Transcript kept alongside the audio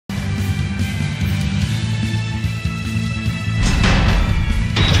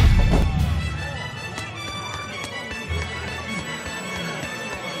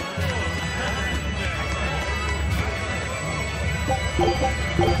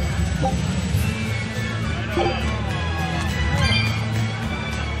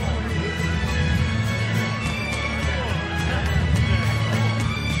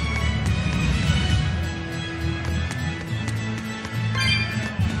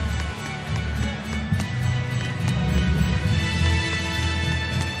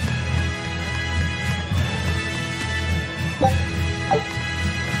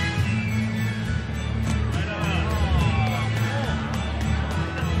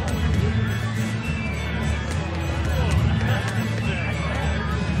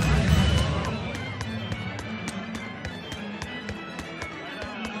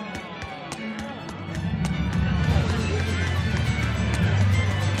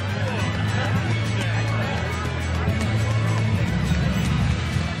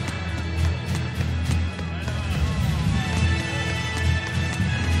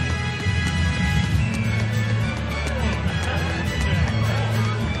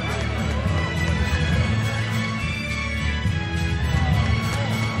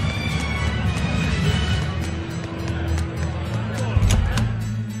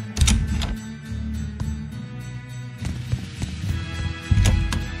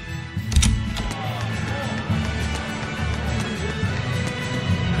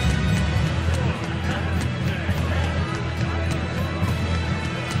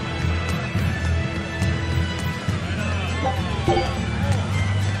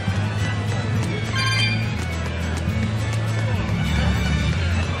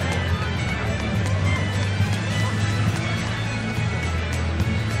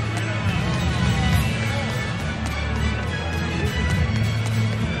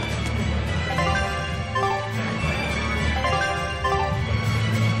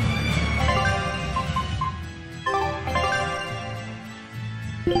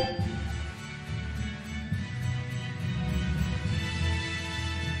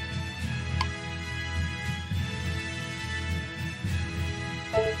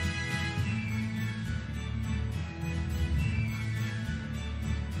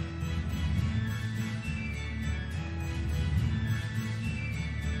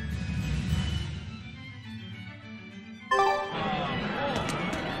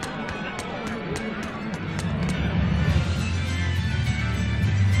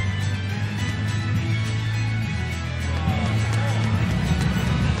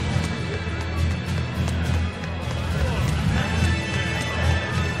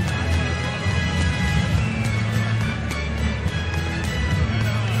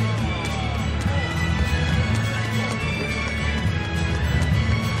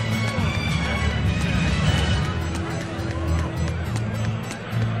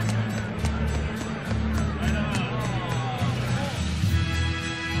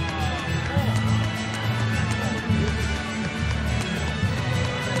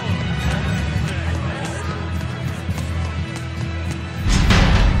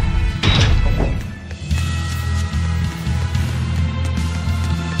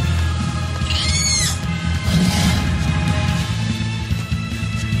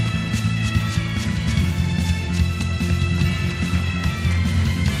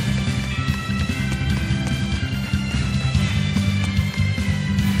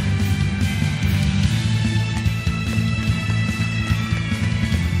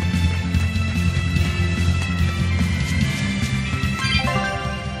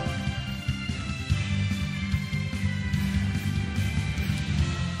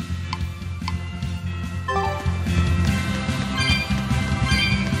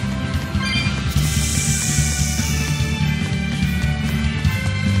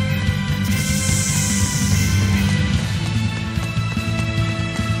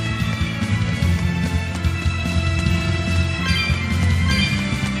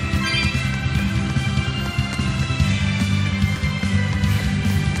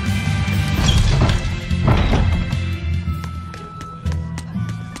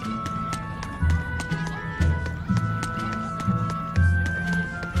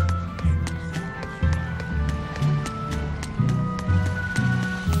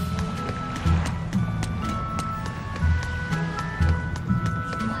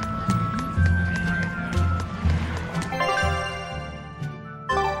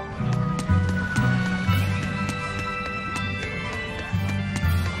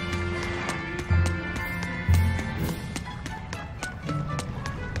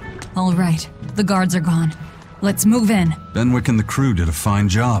All right, the guards are gone. Let's move in. Benwick and the crew did a fine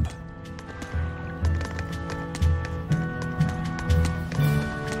job.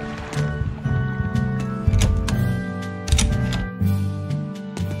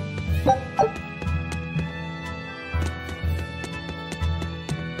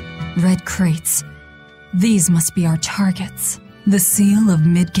 Red crates. These must be our targets. The seal of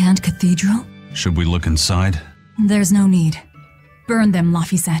Midgand Cathedral? Should we look inside? There's no need. Burn them,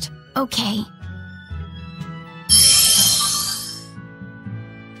 Laphicet. Okay.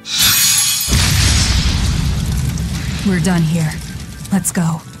 We're done here. Let's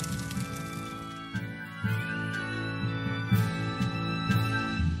go.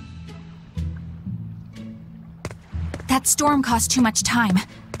 That storm cost too much time.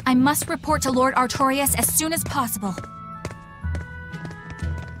 I must report to Lord Artorias as soon as possible.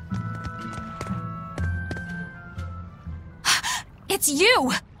 It's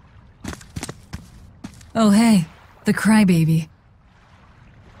you! Oh hey, the crybaby.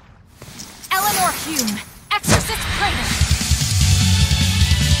 Eleanor Hume, Exorcist Praetor.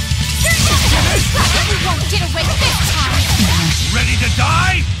 You won't get away this time! Ready to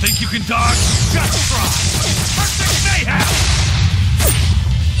die? Think you can dodge? Just try! Perfect mayhem!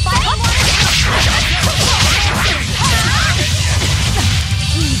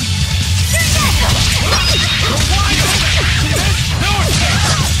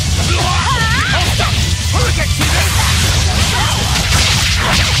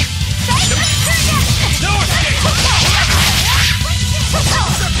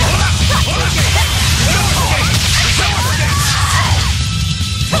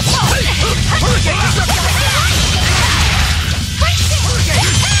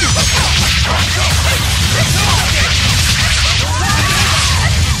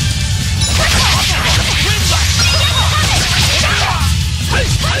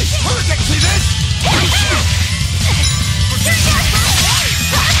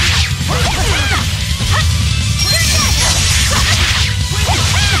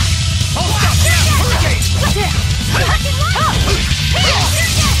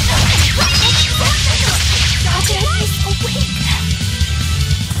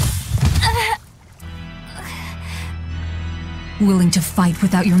 Willing to fight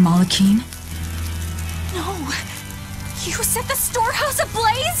without your Malachine? No! You set the storehouse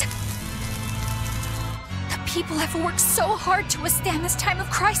ablaze?! The people have worked so hard to withstand this time of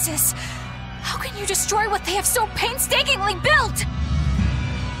crisis. How can you destroy what they have so painstakingly built?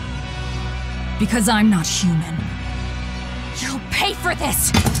 Because I'm not human. You'll pay for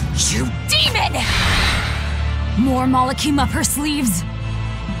this, you demon! More Malachim up her sleeves?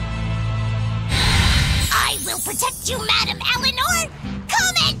 I will protect you, Madam Eleanor!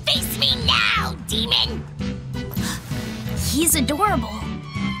 Come and face me now, demon! He's adorable.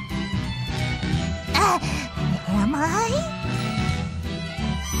 Am I?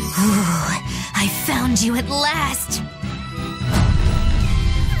 Ooh, I found you at last!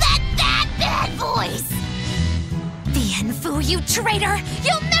 That bad voice! The Enfu, you traitor!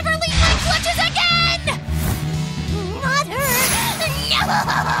 You'll never leave my clutches again! Not her! No!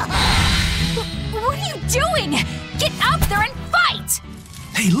 What are you doing? Get out there and fight!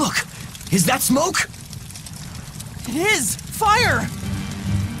 Hey, look! Is that smoke? It is! Fire!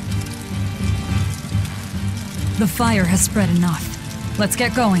 The fire has spread enough. Let's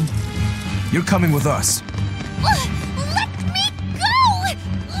get going. You're coming with us. Let me go!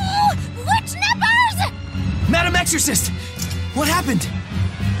 Witch nippers! Madam Exorcist! What happened?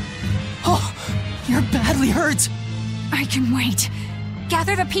 Oh, you're badly hurt. I can wait.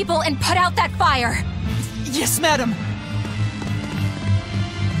 Gather the people and put out that fire. Yes, madam.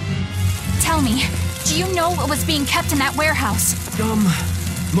 Tell me, do you know what was being kept in that warehouse?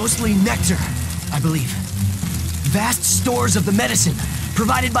 Mostly nectar, I believe. Vast stores of the medicine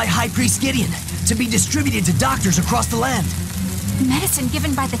provided by High Priest Gideon to be distributed to doctors across the land. Medicine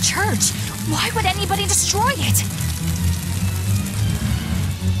given by the church. Why would anybody destroy it?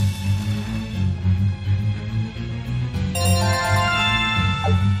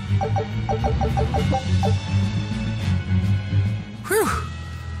 Whew.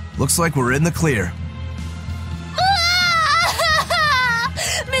 Looks like we're in the clear.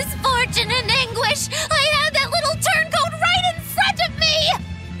 Misfortune and anguish! I had that little turncoat right in front of me!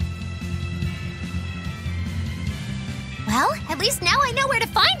 Well, at least now I know where to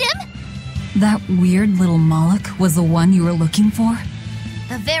find him! That weird little Moloch was the one you were looking for?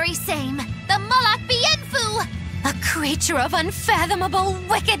 The very same. The Moloch Bienfu! A creature of unfathomable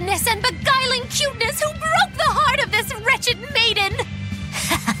wickedness and beguiling cuteness who broke the heart of this wretched maiden!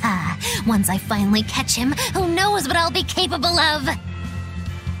 Once I finally catch him, who knows what I'll be capable of?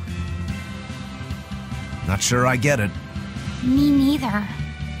 Not sure I get it. Me neither.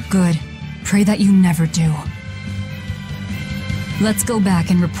 Good. Pray that you never do. Let's go back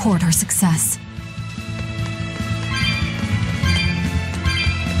and report our success.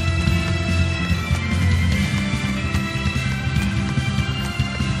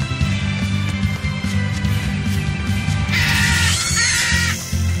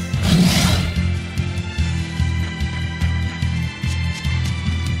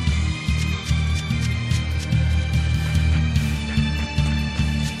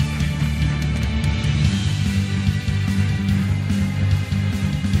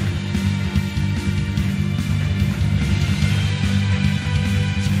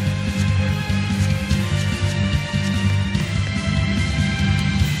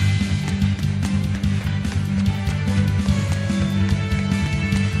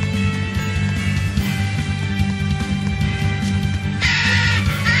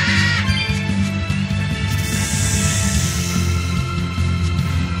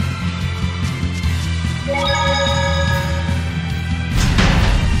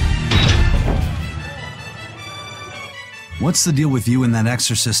 What's the deal with you and that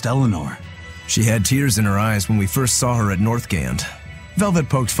exorcist Eleanor? She had tears in her eyes when we first saw her at Northgand. Velvet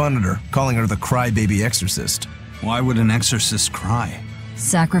poked fun at her, calling her the crybaby exorcist. Why would an exorcist cry?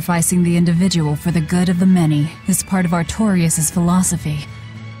 Sacrificing the individual for the good of the many is part of Artorias' philosophy.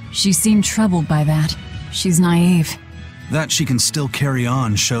 She seemed troubled by that. She's naive. That she can still carry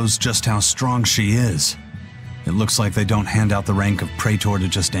on shows just how strong she is. It looks like they don't hand out the rank of Praetor to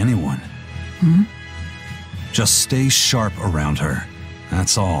just anyone. Just stay sharp around her.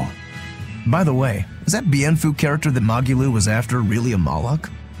 That's all. By the way, is that Bienfu character that Magulu was after really a Moloch?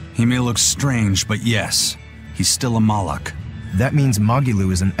 He may look strange, but yes, he's still a Moloch. That means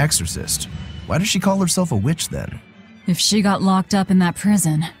Magulu is an exorcist. Why does she call herself a witch then? If she got locked up in that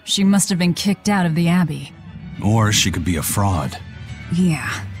prison, she must have been kicked out of the Abbey. Or she could be a fraud.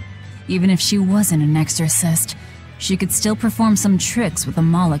 Yeah. Even if she wasn't an exorcist, she could still perform some tricks with a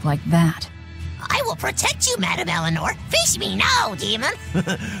Moloch like that. I will protect you, Madam Eleanor. Face me now, demon.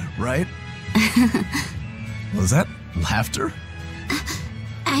 Right? Was that laughter?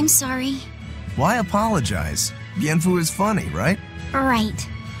 I'm sorry. Why apologize? Bienfu is funny, right? Right.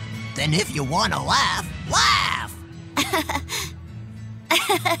 Then if you want to laugh, laugh!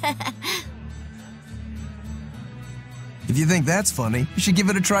 If you think that's funny, you should give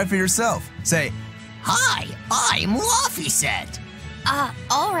it a try for yourself. Say, Hi, I'm Laffyset.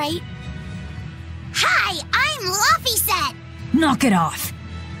 All right. Hi, I'm Laffyset. Knock it off!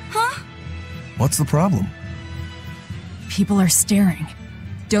 Huh? what's the problem? People are staring.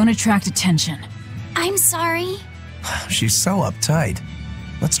 Don't attract attention. I'm sorry. She's so uptight.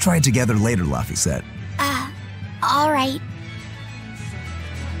 Let's try it together later, Laffyset. All right.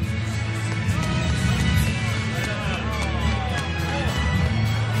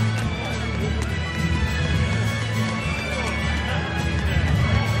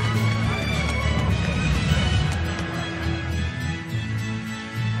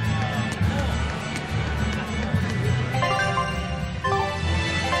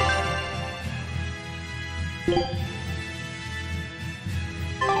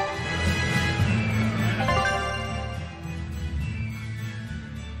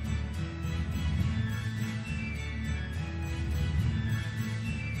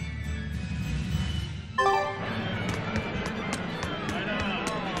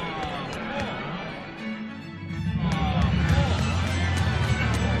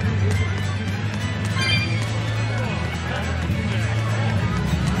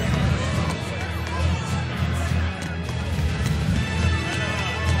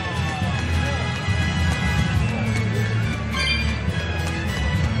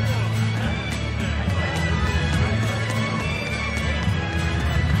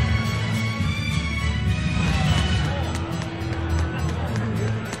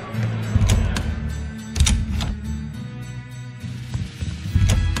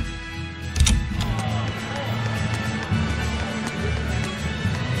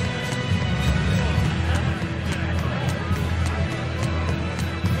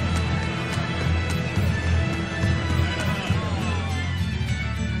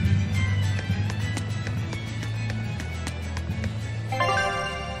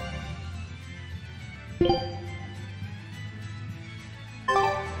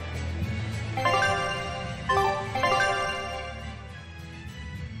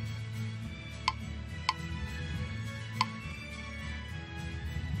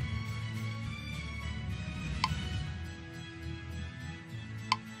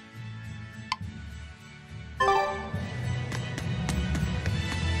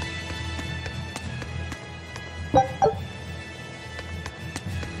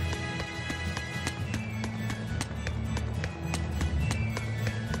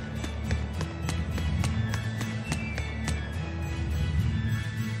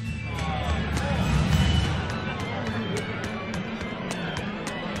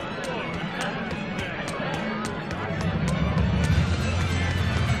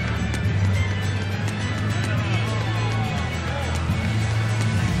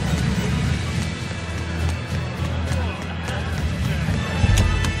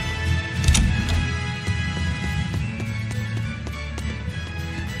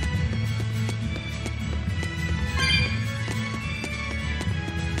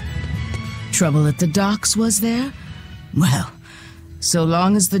 Trouble at the docks, was there? Well, so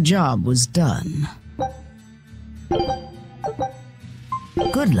long as the job was done.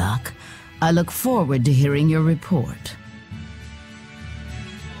 Good luck. I look forward to hearing your report.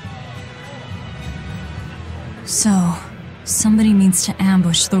 So, somebody means to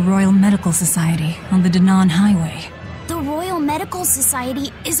ambush the Royal Medical Society on the Danan Highway. The Royal Medical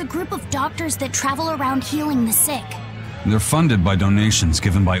Society is a group of doctors that travel around healing the sick. They're funded by donations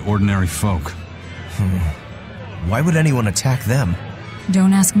given by ordinary folk. Why would anyone attack them?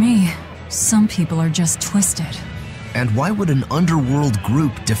 Don't ask me. Some people are just twisted. And why would an underworld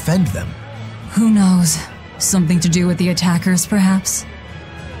group defend them? Who knows? Something to do with the attackers, perhaps?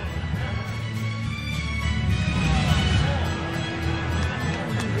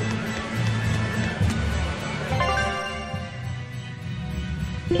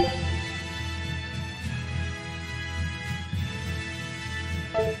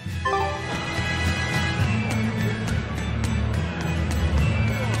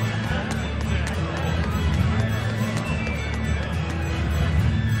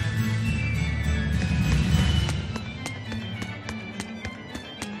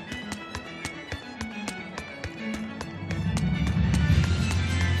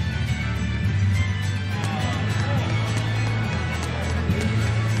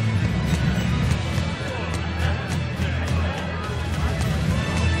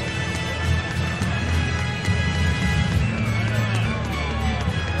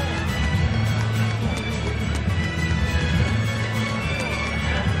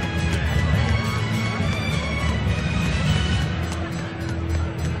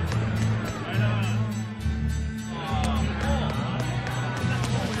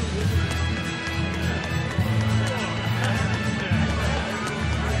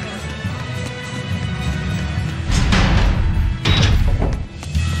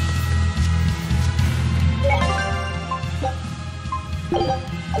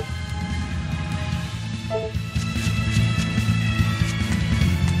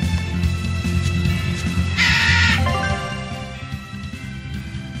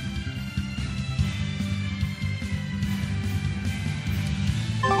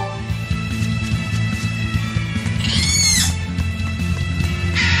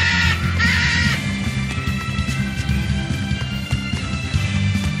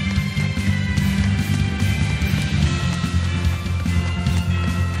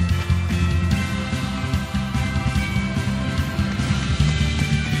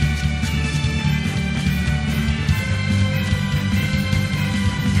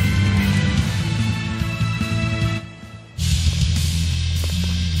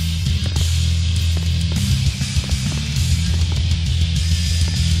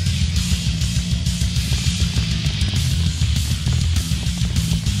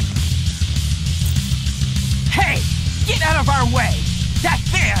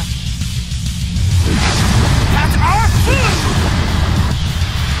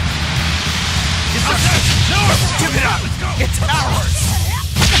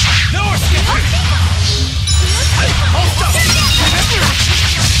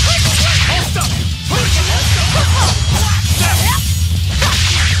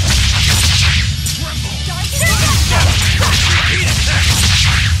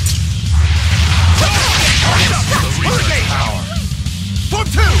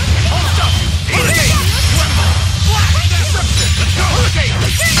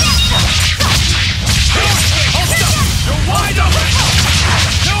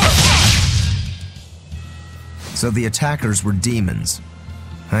 So the attackers were demons.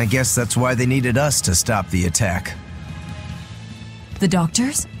 I guess that's why they needed us to stop the attack. The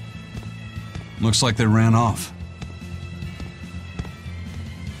doctors? Looks like they ran off.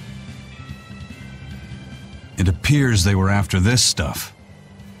 It appears they were after this stuff.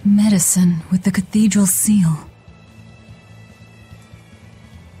 Medicine with the cathedral seal.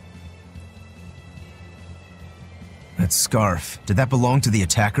 That scarf, did that belong to the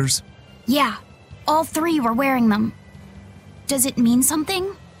attackers? Yeah, all three were wearing them. Does it mean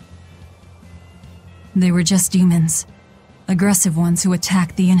something? They were just demons. Aggressive ones who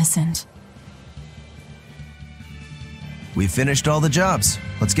attacked the innocent. We finished all the jobs.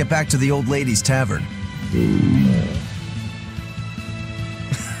 Let's get back to the old lady's tavern.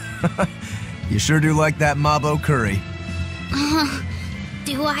 You sure do like that Mabo curry.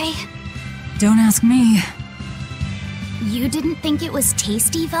 Do I? Don't ask me. You didn't think it was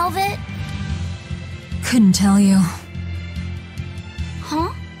tasty, Velvet? Couldn't tell you.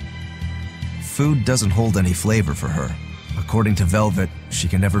 Huh? Food doesn't hold any flavor for her. According to Velvet, she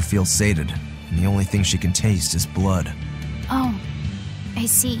can never feel sated, and the only thing she can taste is blood. Oh, I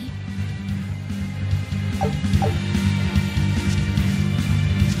see.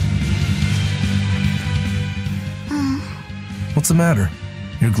 What's the matter?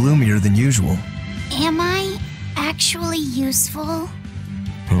 You're gloomier than usual. Am I actually useful?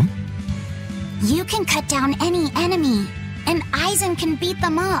 Huh? You can cut down any enemy, and Eisen can beat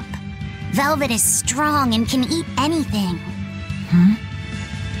them up. Velvet is strong and can eat anything. Huh?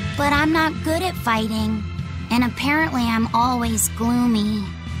 But I'm not good at fighting. And apparently I'm always gloomy.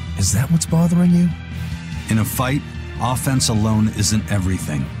 Is that what's bothering you? In a fight, offense alone isn't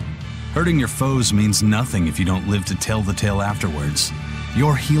everything. Hurting your foes means nothing if you don't live to tell the tale afterwards.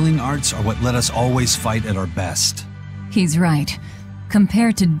 Your healing arts are what let us always fight at our best. He's right.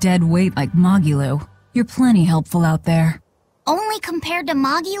 Compared to dead weight like Magilu, you're plenty helpful out there. Only compared to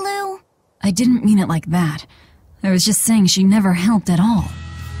Magilu? I didn't mean it like that. I was just saying she never helped at all.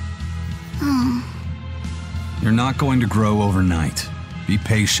 You're not going to grow overnight. Be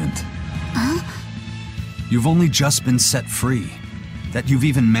patient. Huh? You've only just been set free. That you've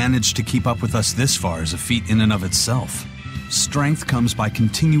even managed to keep up with us this far is a feat in and of itself. Strength comes by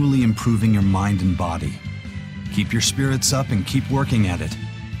continually improving your mind and body. Keep your spirits up and keep working at it.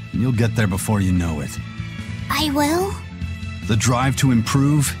 And you'll get there before you know it. I will? The drive to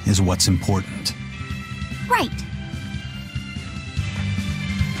improve is what's important. Right.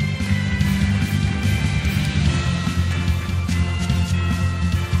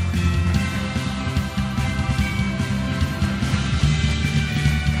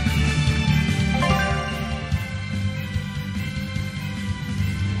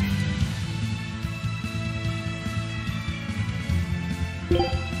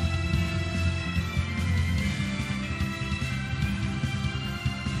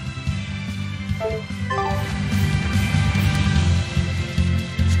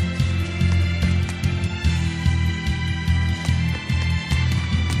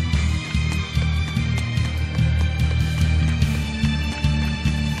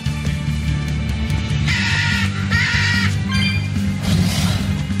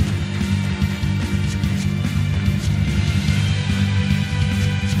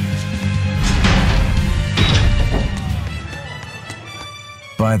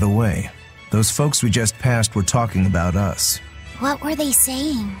 By the way, those folks we just passed were talking about us. What were they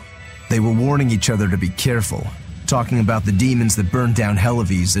saying? They were warning each other to be careful, talking about the demons that burned down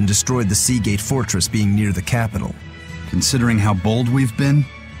Hellevise and destroyed the Seagate Fortress being near the capital. Considering how bold we've been,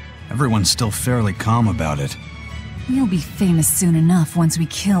 everyone's still fairly calm about it. You'll be famous soon enough once we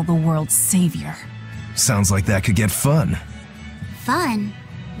kill the world's savior. Sounds like that could get fun. Fun?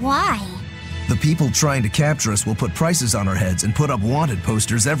 Why? The people trying to capture us will put prices on our heads and put up wanted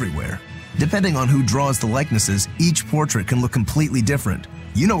posters everywhere. Depending on who draws the likenesses, each portrait can look completely different.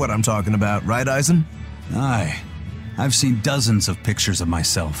 You know what I'm talking about, right, Eisen? Aye. I've seen dozens of pictures of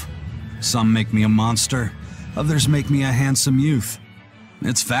myself. Some make me a monster, others make me a handsome youth.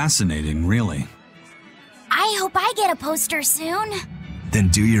 It's fascinating, really. I hope I get a poster soon. Then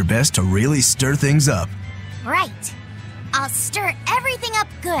do your best to really stir things up. Right. I'll stir everything up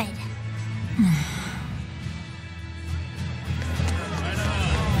good.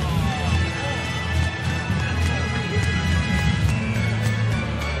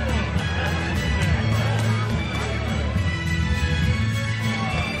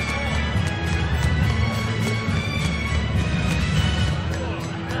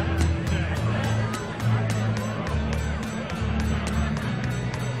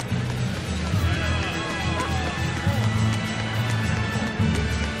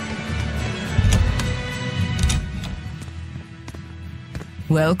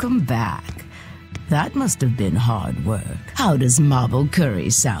 Welcome back. That must have been hard work. How does marble curry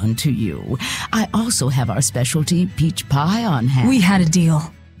sound to you? I also have our specialty peach pie on hand. We had a deal.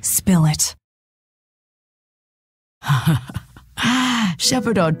 Spill it.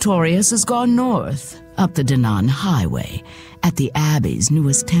 Shepherd Artorius has gone north, up the Danan Highway, at the Abbey's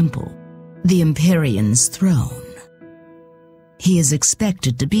newest temple, the Empyrean's throne. He is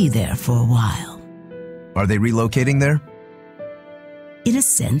expected to be there for a while. Are they relocating there? In a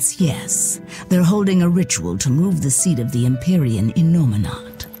sense, yes. They're holding a ritual to move the seat of the Empyrean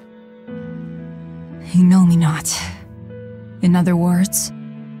Inominat. Inominat. In other words,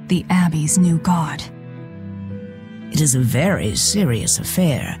 the Abbey's new god. It is a very serious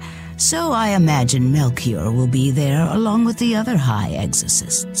affair, so I imagine Melchior will be there along with the other high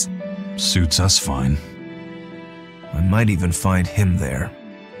exorcists. Suits us fine. I might even find him there.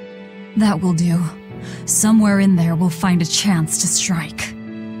 That will do. Somewhere in there we'll find a chance to strike.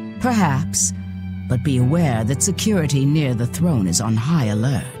 Perhaps, but be aware that security near the throne is on high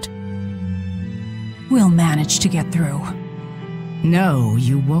alert. We'll manage to get through. No,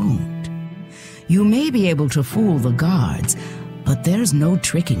 you won't. You may be able to fool the guards, but there's no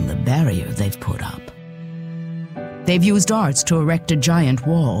tricking the barrier they've put up. They've used arts to erect a giant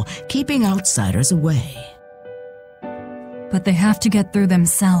wall, keeping outsiders away. But they have to get through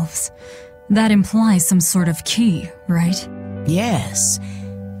themselves. That implies some sort of key, right? Yes.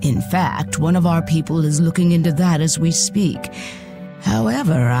 In fact, one of our people is looking into that as we speak.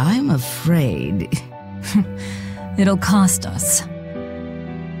 However, I'm afraid It'll cost us.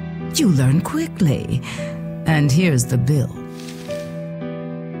 You learn quickly. And here's the bill.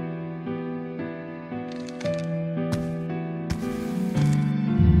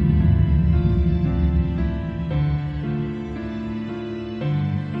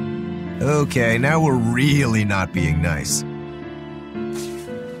 Okay, now we're really not being nice.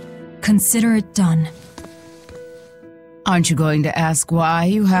 Consider it done. Aren't you going to ask why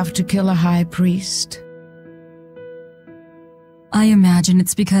you have to kill a high priest? I imagine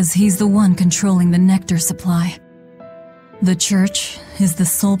it's because he's the one controlling the nectar supply. The church is the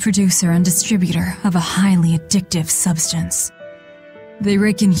sole producer and distributor of a highly addictive substance. They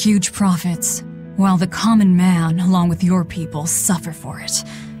rake in huge profits, while the common man, along with your people, suffer for it.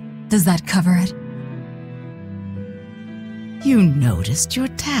 Does that cover it? You noticed your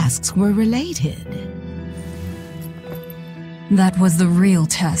tasks were related. That was the real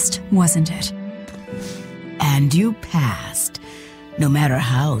test, wasn't it? And you passed. No matter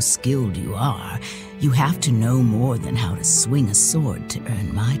how skilled you are, you have to know more than how to swing a sword to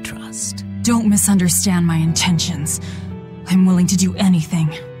earn my trust. Don't misunderstand my intentions. I'm willing to do anything,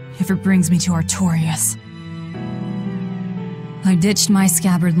 if it brings me to Artorias. I ditched my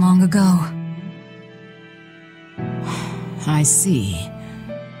scabbard long ago. I see.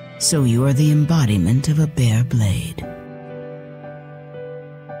 So you are the embodiment of a bare blade.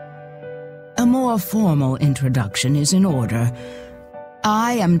 A more formal introduction is in order.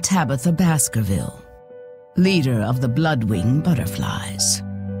 I am Tabitha Baskerville, leader of the Bloodwing Butterflies.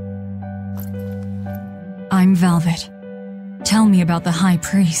 I'm Velvet. Tell me about the High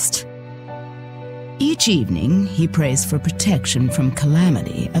Priest. Each evening, he prays for protection from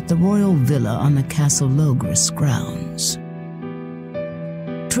calamity at the royal villa on the Castle Logris grounds.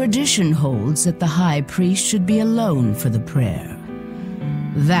 Tradition holds that the High Priest should be alone for the prayer.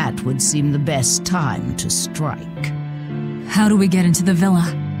 That would seem the best time to strike. How do we get into the villa?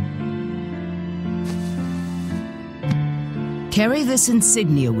 Carry this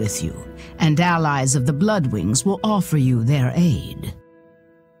insignia with you, and allies of the Bloodwings will offer you their aid.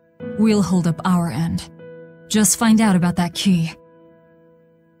 We'll hold up our end. Just find out about that key.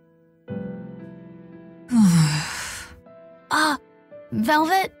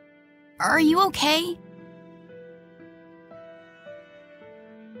 Velvet? Are you okay?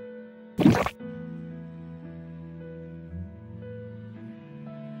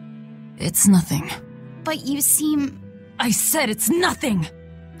 It's nothing. But you seem... I said it's nothing!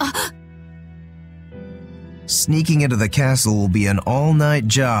 Sneaking into the castle will be an all-night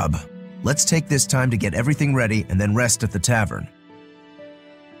job. Let's take this time to get everything ready and then rest at the tavern.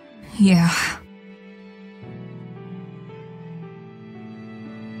 Yeah.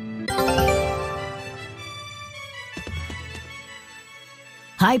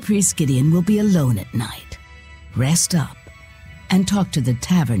 High Priest Gideon will be alone at night. Rest up and talk to the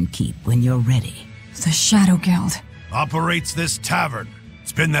tavern keep when you're ready. The Shadow Guild. Operates this tavern.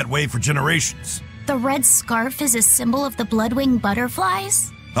 It's been that way for generations. The red scarf is a symbol of the Bloodwing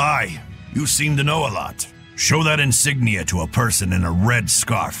Butterflies? Aye, you seem to know a lot. Show that insignia to a person in a red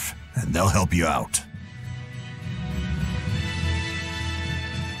scarf, and they'll help you out.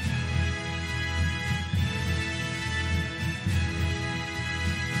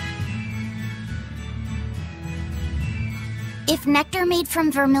 If nectar made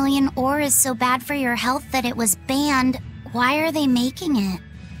from vermilion ore is so bad for your health that it was banned, why are they making it?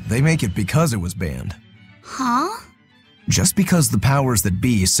 They make it because it was banned. Huh? Just because the powers that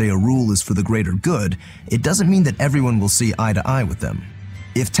be say a rule is for the greater good, it doesn't mean that everyone will see eye to eye with them.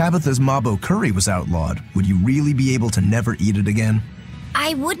 If Tabitha's Mabo curry was outlawed, would you really be able to never eat it again?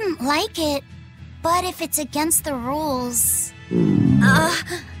 I wouldn't like it, but if it's against the rules...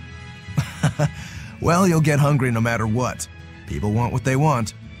 Well, you'll get hungry no matter what. People want what they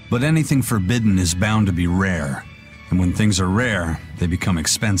want. But anything forbidden is bound to be rare. And when things are rare, they become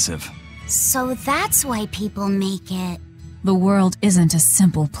expensive. So that's why people make it. The world isn't a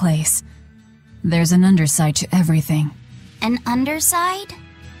simple place. There's an underside to everything. An underside?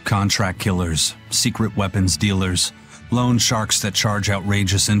 Contract killers, secret weapons dealers, loan sharks that charge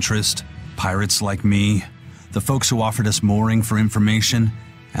outrageous interest, pirates like me, the folks who offered us mooring for information,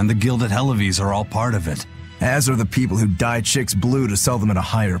 and the guild at Hellevys are all part of it. As are the people who dye chicks blue to sell them at a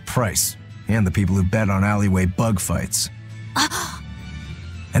higher price. And the people who bet on alleyway bug fights.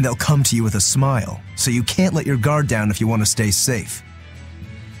 And they'll come to you with a smile, so you can't let your guard down if you want to stay safe.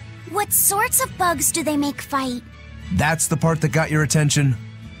 What sorts of bugs do they make fight? That's the part that got your attention?